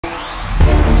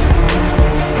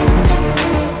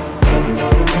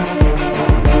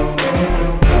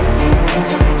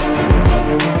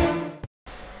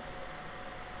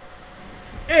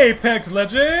Apex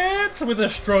Legends with a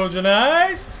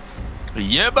Strojanized.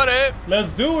 Yeah, buddy.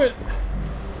 Let's do it.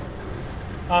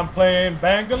 I'm playing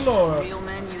Bangalore. Real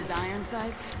men use iron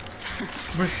sights.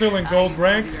 We're still in gold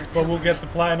rank, but we'll get to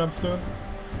platinum soon.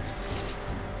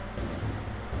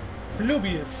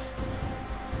 Flubius.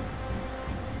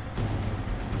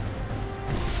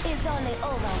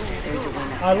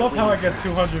 I love how I get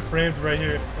 200 frames right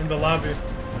here in the lobby.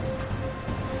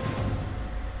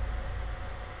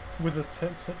 With a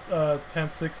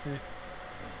 1060.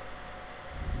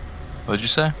 What'd you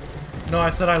say? No,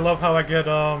 I said I love how I get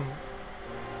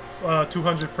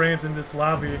 200 frames in this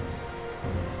lobby.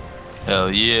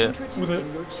 Hell yeah. With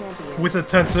a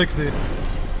 1060.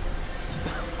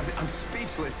 I'm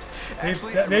speechless.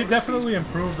 They definitely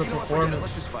improved the performance.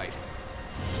 Let's just fight.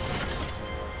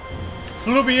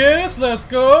 Flubius, let's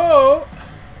go!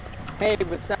 Hey,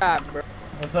 what's up, bro?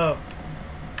 What's up?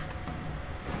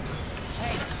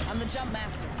 Hey, I'm the jump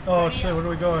master. Oh shit, where are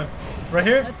we going? Right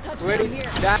here? Let's touch Ready? down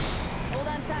here. That Hold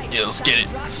on tight. Yeah, let's get it.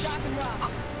 Drop, shock, and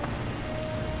rock.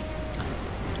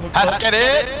 Looks Let's like get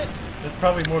it. there's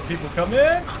probably more people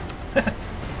coming.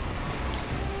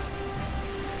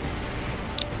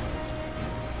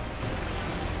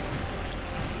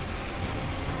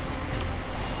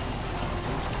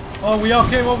 Oh, we all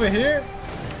came over here?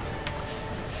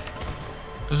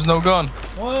 There's no gun.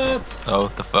 What? Oh,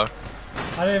 what the fuck?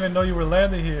 I didn't even know you were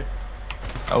landing here.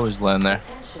 I always land there.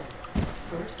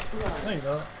 There you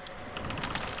go.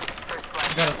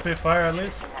 You got a Spitfire at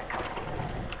least?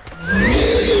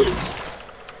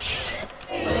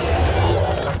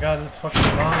 Oh my god, this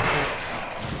fucking monster.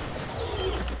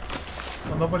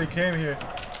 Well, nobody came here.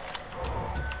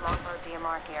 Longbow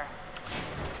DMR here.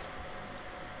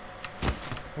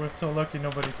 We're so lucky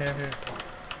nobody came here.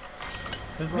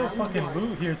 There's no fucking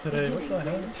loot here today. What the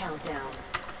hell?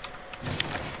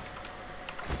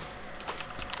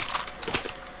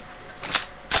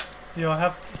 Yo, I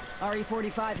have...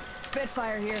 RE-45.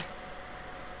 Spitfire here.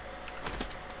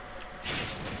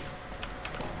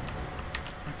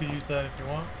 You can use that if you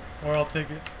want. Or I'll take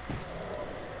it.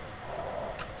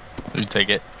 You take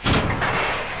it.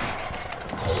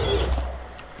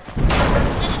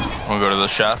 Wanna go to the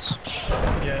shots?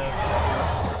 Yeah.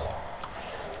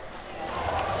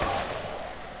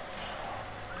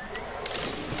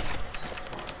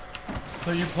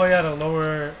 So you play at a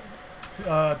lower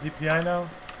DPI now?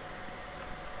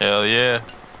 Hell yeah.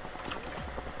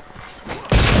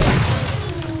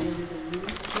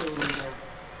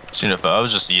 Seen if I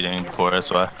was just eating before,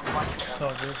 that's why. It's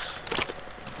all good.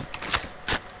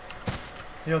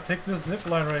 Yo, take this zip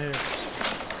line right here.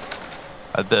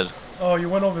 I did. Oh, you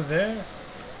went over there?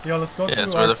 Yo, let's go Yeah, to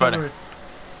that's where they're fighting. artillery.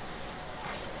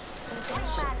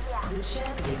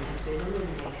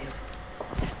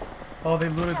 Oh, they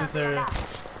looted this area.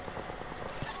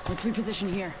 Let's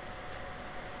reposition here.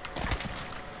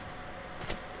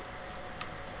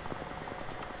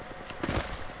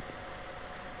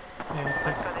 Yeah, he's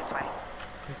Let's go this way.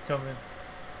 He's coming.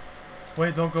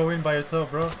 Wait, don't go in by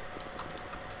yourself, bro.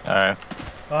 Alright.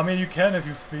 I mean, you can if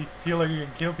you feel like you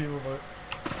can kill people, but...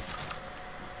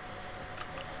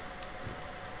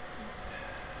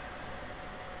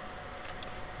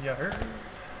 You hurt?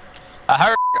 I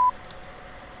heard.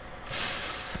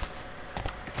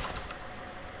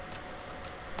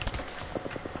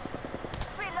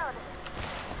 Reloading.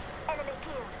 Enemy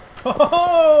killed.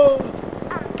 Oh!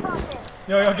 I'm spotted.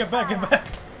 Yo, get back, get back!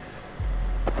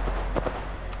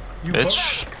 You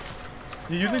Bitch.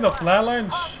 You're using the flatline?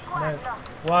 Man.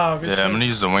 Wow, good Yeah, shit. I'm gonna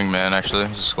use the wingman actually.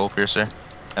 It's a skull piercer.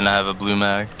 And I have a blue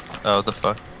mag. Oh, what the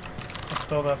fuck? I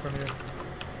stole that from you.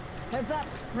 Heads up.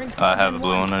 Rings I have a close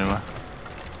blue on one anyway.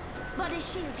 Body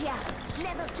shield here.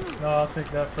 Level 2. No, I'll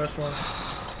take that fresh one.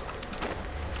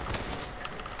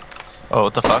 Oh,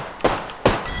 what the fuck?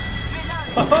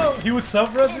 Oh, he was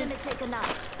self-resing? Enemy taken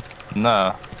out.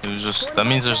 Nah. It was just, that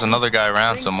means there's another guy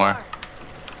around somewhere.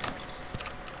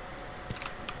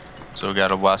 So we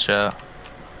gotta watch out.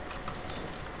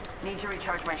 Need to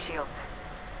recharge my shields.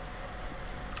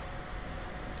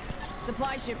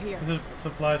 Supply ship here. There's a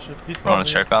supply ship. He's You probably... wanna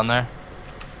check on there?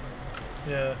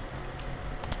 Yeah.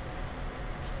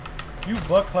 You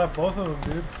butt clap both of them,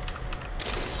 dude.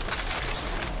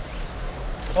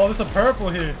 Oh, there's a purple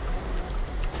here.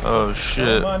 Oh shit.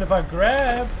 Don't mind if I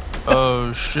grab.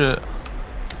 Oh shit.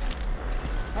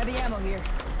 Heavy ammo here.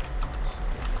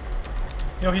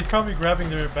 Yo, he's probably grabbing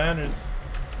their banners.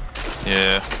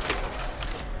 Yeah.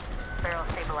 Barrel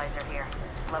stabilizer here.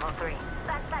 Level 3.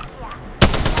 Back here.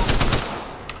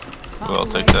 Well, I'll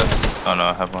take that. Oh no,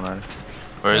 I have one already.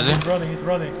 Where is he? He's running, he's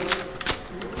running.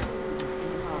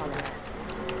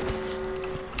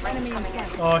 My Enemy in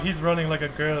sight. Oh, he's running like a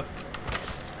girl.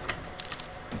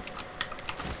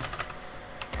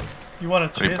 You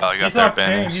want to He chase? probably got He's their Octane.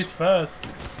 banners. He's fast.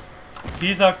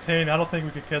 He's Octane. I don't think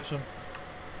we could catch him.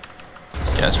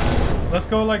 Yes. Let's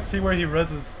go like see where he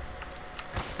reses.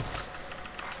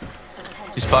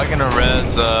 He's probably gonna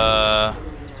res. I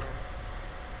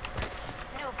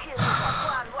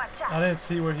didn't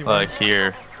see where he Like was.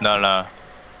 here. No.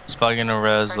 He's probably gonna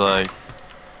res like.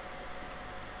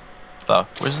 Fuck.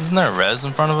 Isn't there a res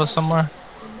in front of us somewhere?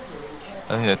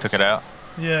 I think they took it out.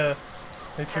 Yeah,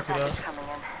 they took it out.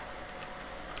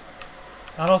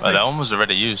 I don't Oh, think. that one was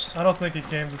already used. I don't think he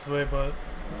came this way, but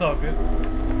it's all good.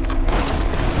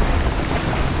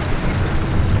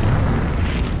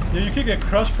 Yeah, you could get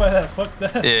crushed by that. Fuck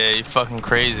that. Yeah, you fucking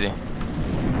crazy.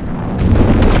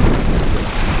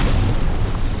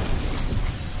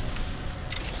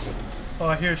 Oh,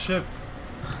 I hear a ship.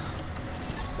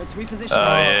 Let's reposition.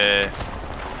 Oh yeah.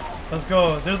 Let's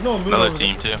go. There's no loot. Another over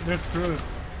team, there. too. They're screwed.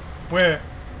 Where?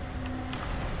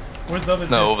 Where's the other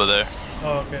team? No, over there.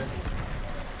 Oh, okay.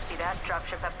 See that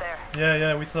dropship up there?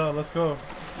 Yeah, we saw it. Let's go.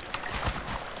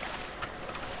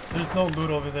 There's no loot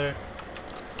over there.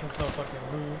 There's no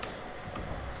fucking loot.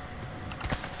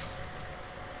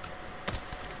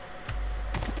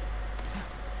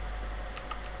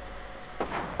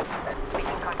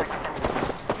 Making contact with them.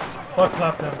 Fuck,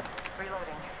 clap them.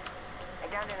 Reloading. I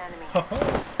downed an enemy.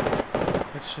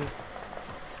 Good shit.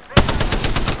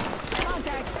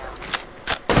 Contact.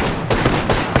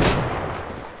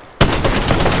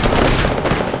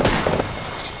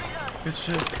 Good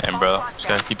shit. Damn, bro. This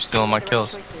guy keeps stealing my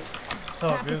kills. It's all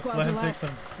Half the good. squad's Let him take alive.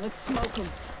 some. Let's smoke him.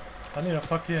 I need a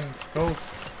fucking scope.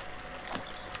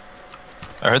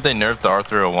 I heard they nerfed the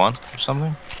R301 or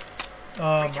something.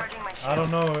 Recharging my I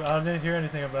don't know. I didn't hear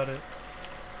anything about it.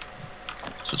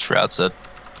 That's what Shroud said.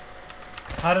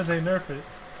 How did they nerf it?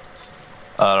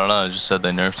 I don't know. It just said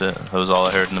they nerfed it. That was all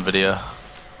I heard in the video.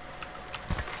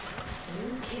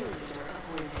 New kill leader.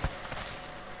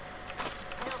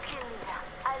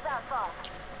 Eyes out far.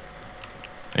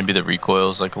 Maybe the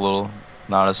recoil's like a little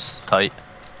not as tight.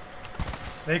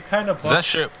 They kind of 'Cause that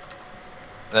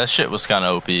shit was kind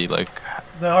of OP. Like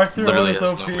the R301 literally is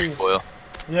has OP. no recoil.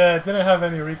 Yeah, it didn't have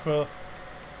any recoil.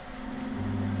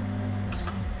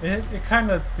 It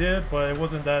kind of did, but it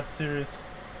wasn't that serious.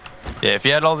 Yeah, if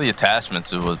you had all the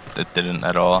attachments, it didn't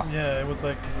at all. Yeah, it was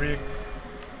like rigged.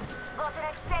 Got an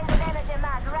extended energy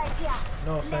mag right here.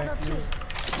 No, Level thank you. 2.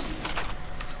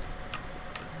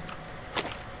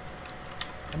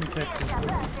 Let me take this.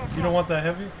 You don't want that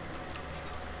heavy?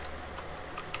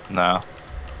 No.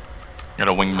 Got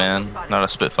a wingman, not a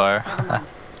Spitfire. Let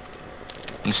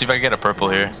me see if I can get a purple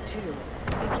here. Round 2.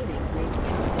 Beginning rate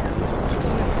countdown. Let's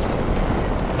go this way.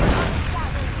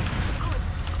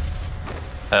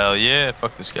 Hell yeah,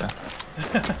 fuck this guy.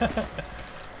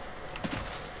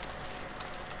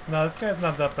 No, this guy's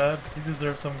not that bad. He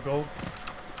deserves some gold.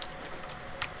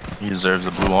 He deserves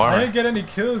a blue I armor. didn't get any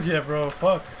kills yet, bro.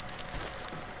 Fuck.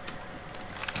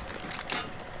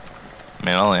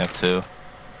 Man, I only have 2.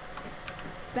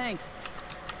 Thanks.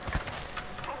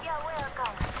 You're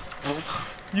welcome.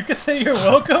 You can say you're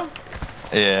welcome?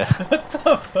 Yeah, What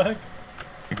the fuck?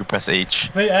 you can press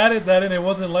H. They added that and it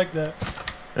wasn't like that.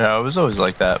 Yeah, it was always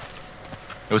like that.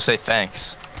 It would say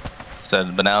thanks.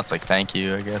 Instead, but now it's like thank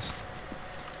you, I guess.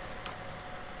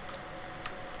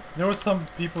 There were some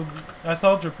people. I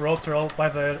saw Gibraltar all by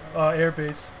the air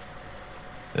base.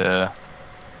 Yeah.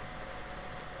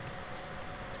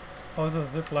 Oh, there's a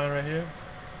zip line right here.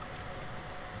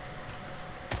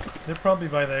 They're probably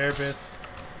by the air base.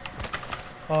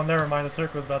 Oh, never mind. The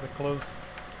circle is about to close.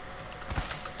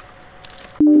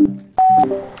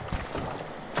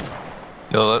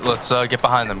 Yo, let's get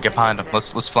behind them. Get behind them.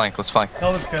 Let's flank. Let's flank.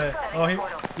 Tell this guy. Oh,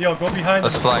 yo, go behind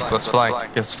Let's him. flank. Let's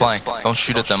flank. Let's flank. Don't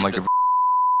shoot at them like a.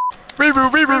 Right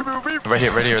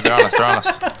here. Right here. They're on us. They're on us.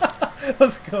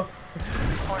 Let's go.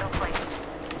 Portal plate.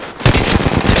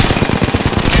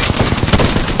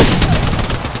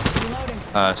 Reloading.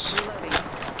 Nice. Reloading.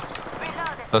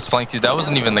 Reloaded. Let's flank these. That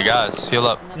wasn't even the guys. Heal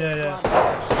up. Yeah, yeah.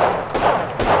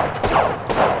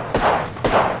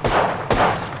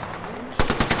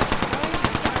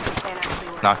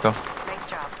 Knocked them. Nice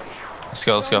job. Let's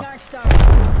go. Let's go. Dark Star.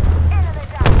 Enemy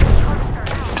down. Coaster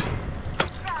out.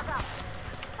 Frag up.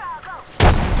 Frag up.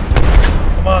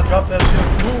 Come on, drop that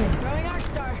shit. Boom. Throwing Arc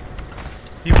Star.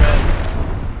 He ran.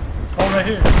 Oh, right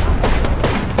here.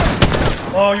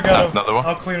 Oh, you got him. Another one.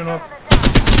 I'll clean him up.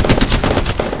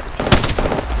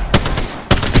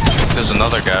 There's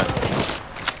another guy.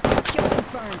 Kill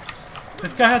confirmed.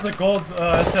 This guy has a gold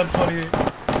SM28.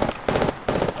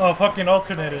 Oh, fucking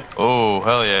alternated. Oh,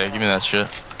 hell yeah. Give me that shit.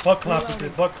 Butt clap is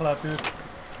it. Butt clap, dude.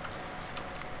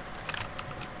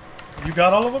 You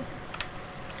got all of them?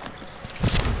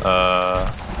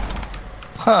 Huh.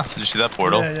 Did you see that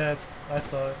portal? Yeah, I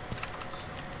saw it.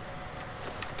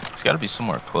 It's gotta be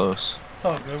somewhere close. It's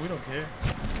all good, we don't care.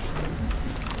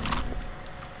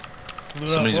 Loot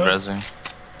Somebody's up, boys. rezzing.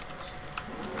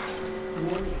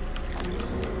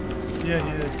 Yeah,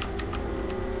 he is.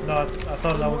 No, I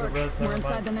thought that was a res. We're Never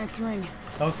inside mind. the next ring.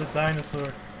 That was a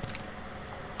dinosaur.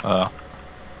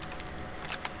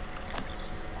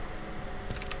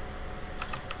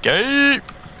 Gay!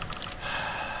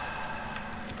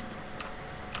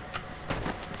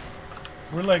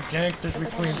 We're like gangsters, we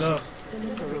cleaned up.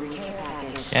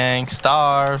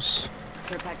 Gangstars.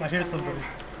 I hear somebody.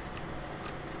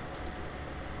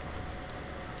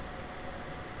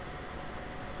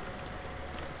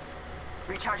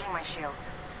 Recharging my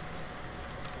shields.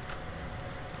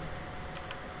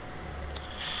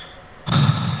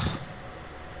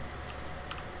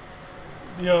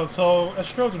 Yo, so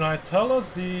Astrogenize, tell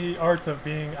us the art of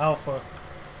being alpha.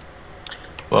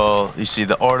 Well, you see,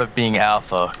 the art of being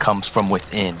alpha comes from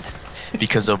within.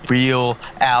 Because a real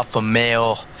alpha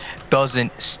male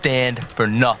doesn't stand for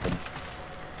nothing.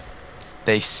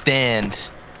 They stand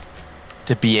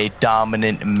to be a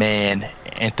dominant man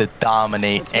and to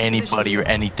dominate anybody or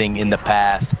anything in the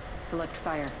path. Select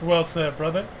fire. Well said,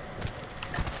 brother.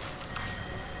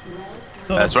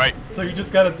 So That's right. So you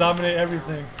just gotta dominate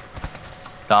everything.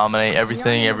 Dominate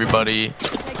everything, everybody.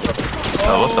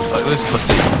 Oh, what the fuck? This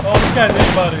pussy. Oh, this guy's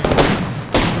anybody.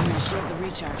 My shields a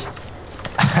recharge.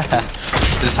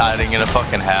 Just hiding in a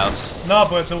fucking house. Nah,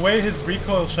 but the way his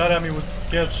recoil shot at me was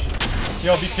sketch.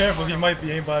 Yo, be careful, he might be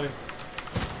aimbotting.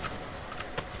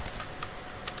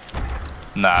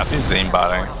 Nah, if he was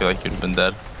aimbotting, I feel like he'd have been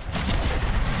dead.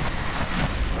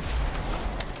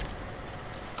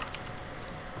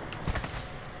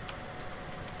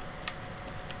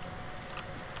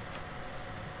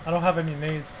 I don't have any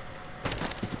nades.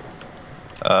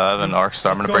 I have an arc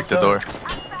star. I'm gonna break the door.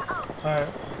 Alright.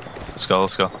 Let's go,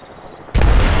 let's go.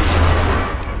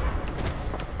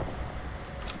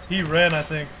 He ran, I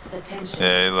think.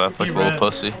 Yeah, he left like a little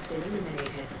pussy. The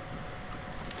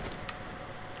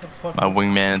fuck? My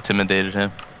wingman intimidated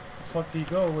him. The fuck he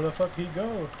go? Where the fuck he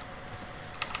go?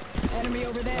 Enemy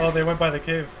over there. Oh, they went by the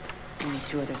cave. Only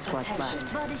 2 other squads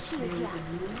left.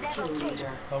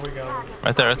 Oh, we got him.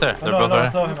 Right there, right there. They're Oh, no, both no, I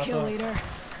right saw him, I Kill saw him. leader.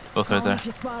 Both right there. If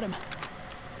you spot him.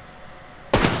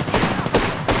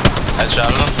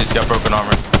 Headshot him. He's got broken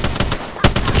armor.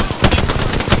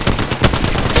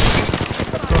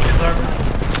 Broke his armor.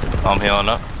 I'm healing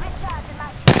up.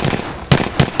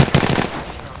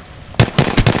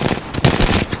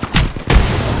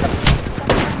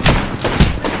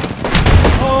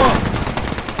 Oh!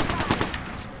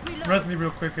 Res me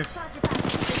real quick if...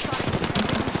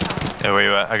 Yeah, where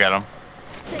you at? I got him.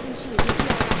 Yo,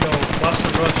 watch the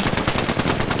rush.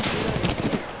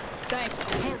 Thanks.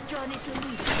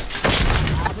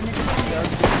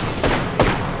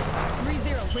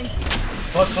 3-0. Rings.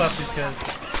 Butt clap these guys.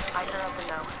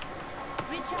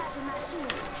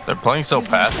 They're playing so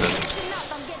passive.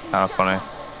 It's kind of funny.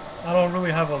 I don't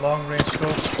really have a long range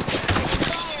scope.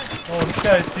 Oh, this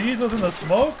guy sees us in the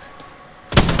smoke?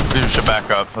 We should back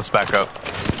up. Let's back up.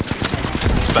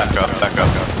 Let's back up, back up.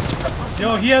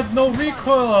 Yo, he has no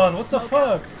recoil on. What the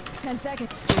fuck? 10 seconds.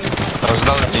 That was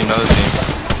another team, another team.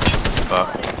 Fuck.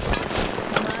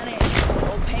 Come on in.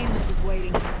 Old Painless is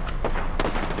waiting.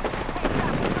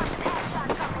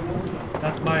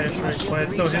 That's my issue, but it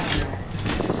still hits you.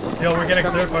 Yo, we're getting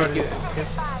third party.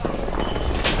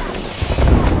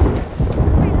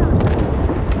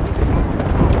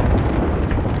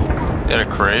 Get a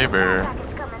crave or...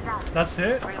 That's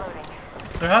it?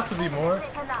 There has to be more.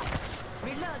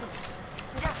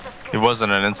 It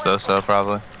wasn't an insta, so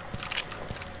probably.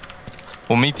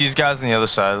 We'll meet these guys on the other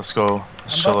side. Let's go.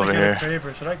 Let's chill over here.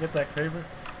 Craver. Should I get that Craver?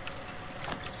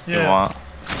 If you want.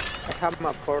 I have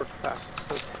my port back.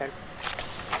 Okay.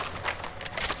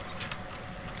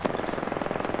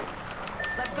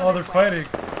 Oh, they're fighting.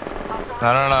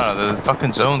 No. The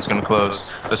fucking zone's gonna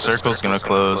close. The circle's gonna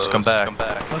close. Come back.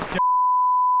 Let's kill.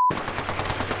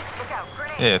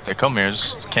 Yeah, if they come here,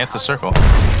 just camp the circle.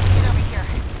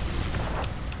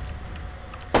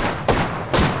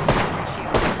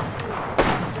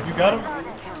 You got him?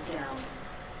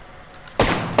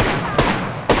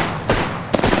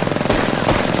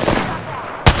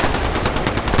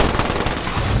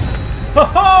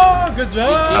 Haha! Good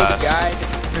job! Guide.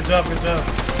 Good job, good job.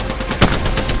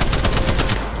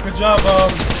 Good job,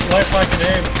 lifelike and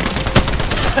aim.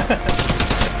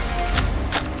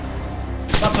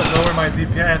 That's a lower lower my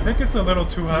DPI. I think it's a little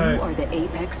too high. You are the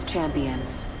Apex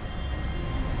champions.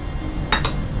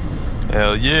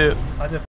 Hell yeah. I just